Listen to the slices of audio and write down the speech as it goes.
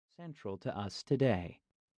central to us today.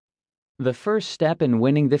 The first step in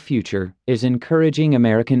winning the future is encouraging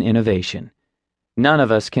American innovation. None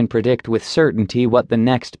of us can predict with certainty what the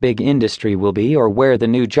next big industry will be or where the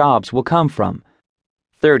new jobs will come from.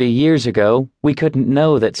 30 years ago, we couldn't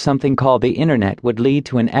know that something called the Internet would lead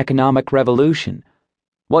to an economic revolution.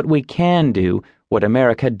 What we can do, what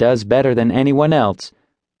America does better than anyone else,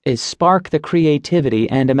 is spark the creativity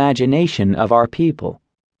and imagination of our people.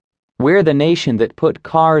 We're the nation that put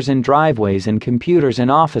cars in driveways and computers in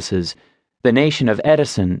offices, the nation of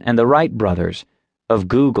Edison and the Wright brothers, of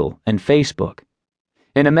Google and Facebook.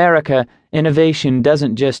 In America, innovation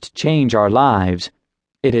doesn't just change our lives,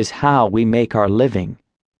 it is how we make our living.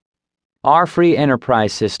 Our free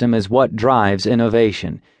enterprise system is what drives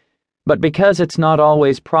innovation. But because it's not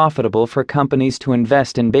always profitable for companies to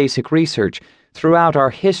invest in basic research, throughout our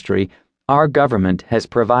history, our government has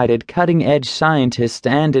provided cutting-edge scientists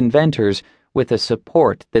and inventors with the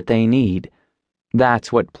support that they need.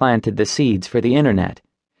 That's what planted the seeds for the Internet.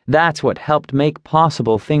 That's what helped make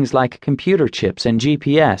possible things like computer chips and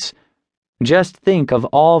GPS. Just think of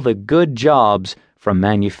all the good jobs, from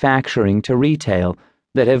manufacturing to retail,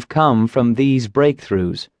 that have come from these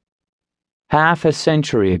breakthroughs. Half a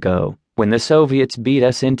century ago, when the Soviets beat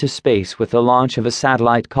us into space with the launch of a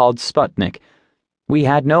satellite called Sputnik, we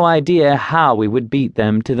had no idea how we would beat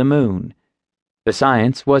them to the moon. The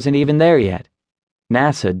science wasn't even there yet.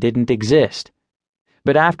 NASA didn't exist.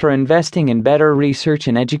 But after investing in better research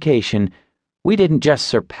and education, we didn't just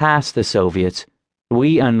surpass the Soviets,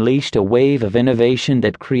 we unleashed a wave of innovation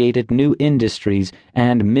that created new industries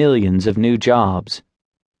and millions of new jobs.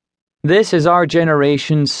 This is our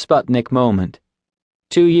generation's Sputnik moment.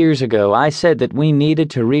 2 years ago, I said that we needed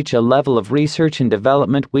to reach a level of research and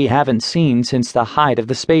development we haven't seen since the height of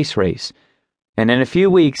the space race. And in a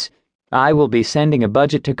few weeks, I will be sending a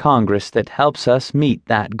budget to Congress that helps us meet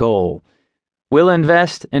that goal. We'll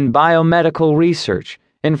invest in biomedical research,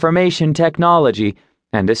 information technology,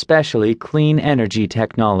 and especially clean energy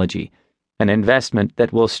technology, an investment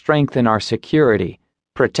that will strengthen our security,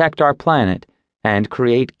 protect our planet, and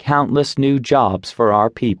create countless new jobs for our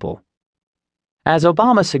people. As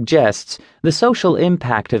Obama suggests, the social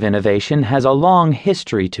impact of innovation has a long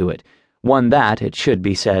history to it, one that, it should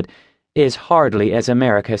be said, is hardly as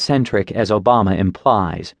America-centric as Obama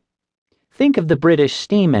implies. Think of the British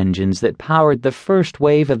steam engines that powered the first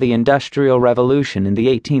wave of the Industrial Revolution in the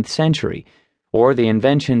 18th century, or the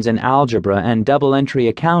inventions in algebra and double-entry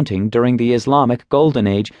accounting during the Islamic Golden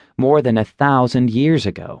Age more than 1,000 years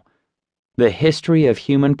ago. The history of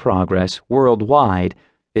human progress worldwide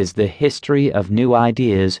is the history of new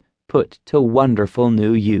ideas put to wonderful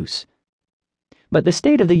new use. But the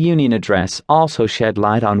State of the Union address also shed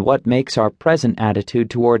light on what makes our present attitude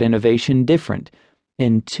toward innovation different,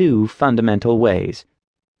 in two fundamental ways.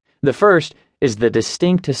 The first is the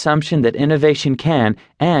distinct assumption that innovation can,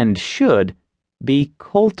 and should, be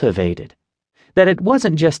cultivated. That it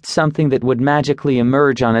wasn't just something that would magically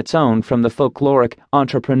emerge on its own from the folkloric,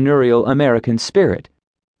 entrepreneurial American spirit.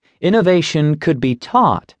 Innovation could be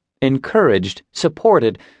taught, encouraged,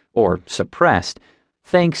 supported, or suppressed,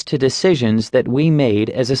 thanks to decisions that we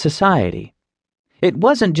made as a society. It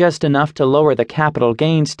wasn't just enough to lower the capital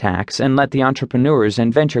gains tax and let the entrepreneurs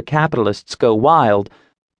and venture capitalists go wild.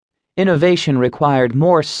 Innovation required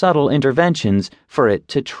more subtle interventions for it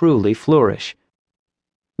to truly flourish.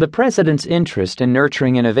 The President's interest in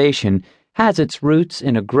nurturing innovation has its roots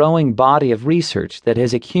in a growing body of research that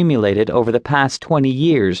has accumulated over the past 20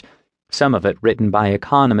 years, some of it written by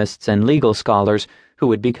economists and legal scholars who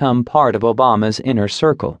would become part of Obama's inner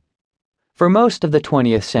circle. For most of the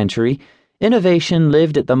 20th century, innovation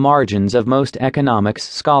lived at the margins of most economics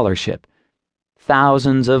scholarship.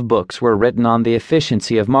 Thousands of books were written on the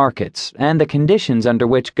efficiency of markets and the conditions under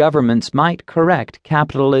which governments might correct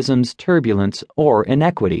capitalism's turbulence or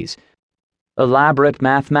inequities. Elaborate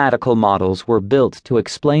mathematical models were built to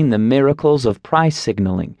explain the miracles of price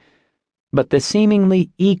signaling. But the seemingly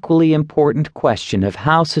equally important question of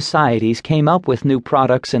how societies came up with new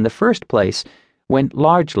products in the first place went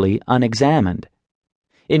largely unexamined.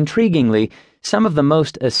 Intriguingly, some of the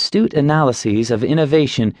most astute analyses of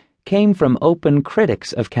innovation came from open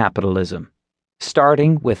critics of capitalism,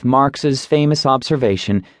 starting with Marx's famous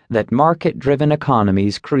observation that market-driven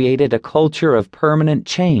economies created a culture of permanent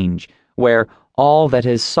change where all that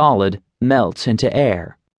is solid melts into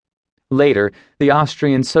air. Later, the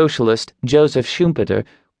Austrian socialist Joseph Schumpeter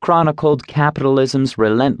chronicled capitalism's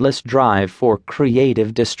relentless drive for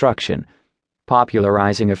creative destruction,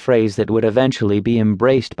 popularizing a phrase that would eventually be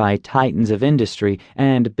embraced by titans of industry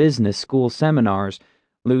and business school seminars,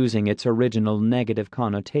 losing its original negative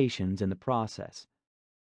connotations in the process.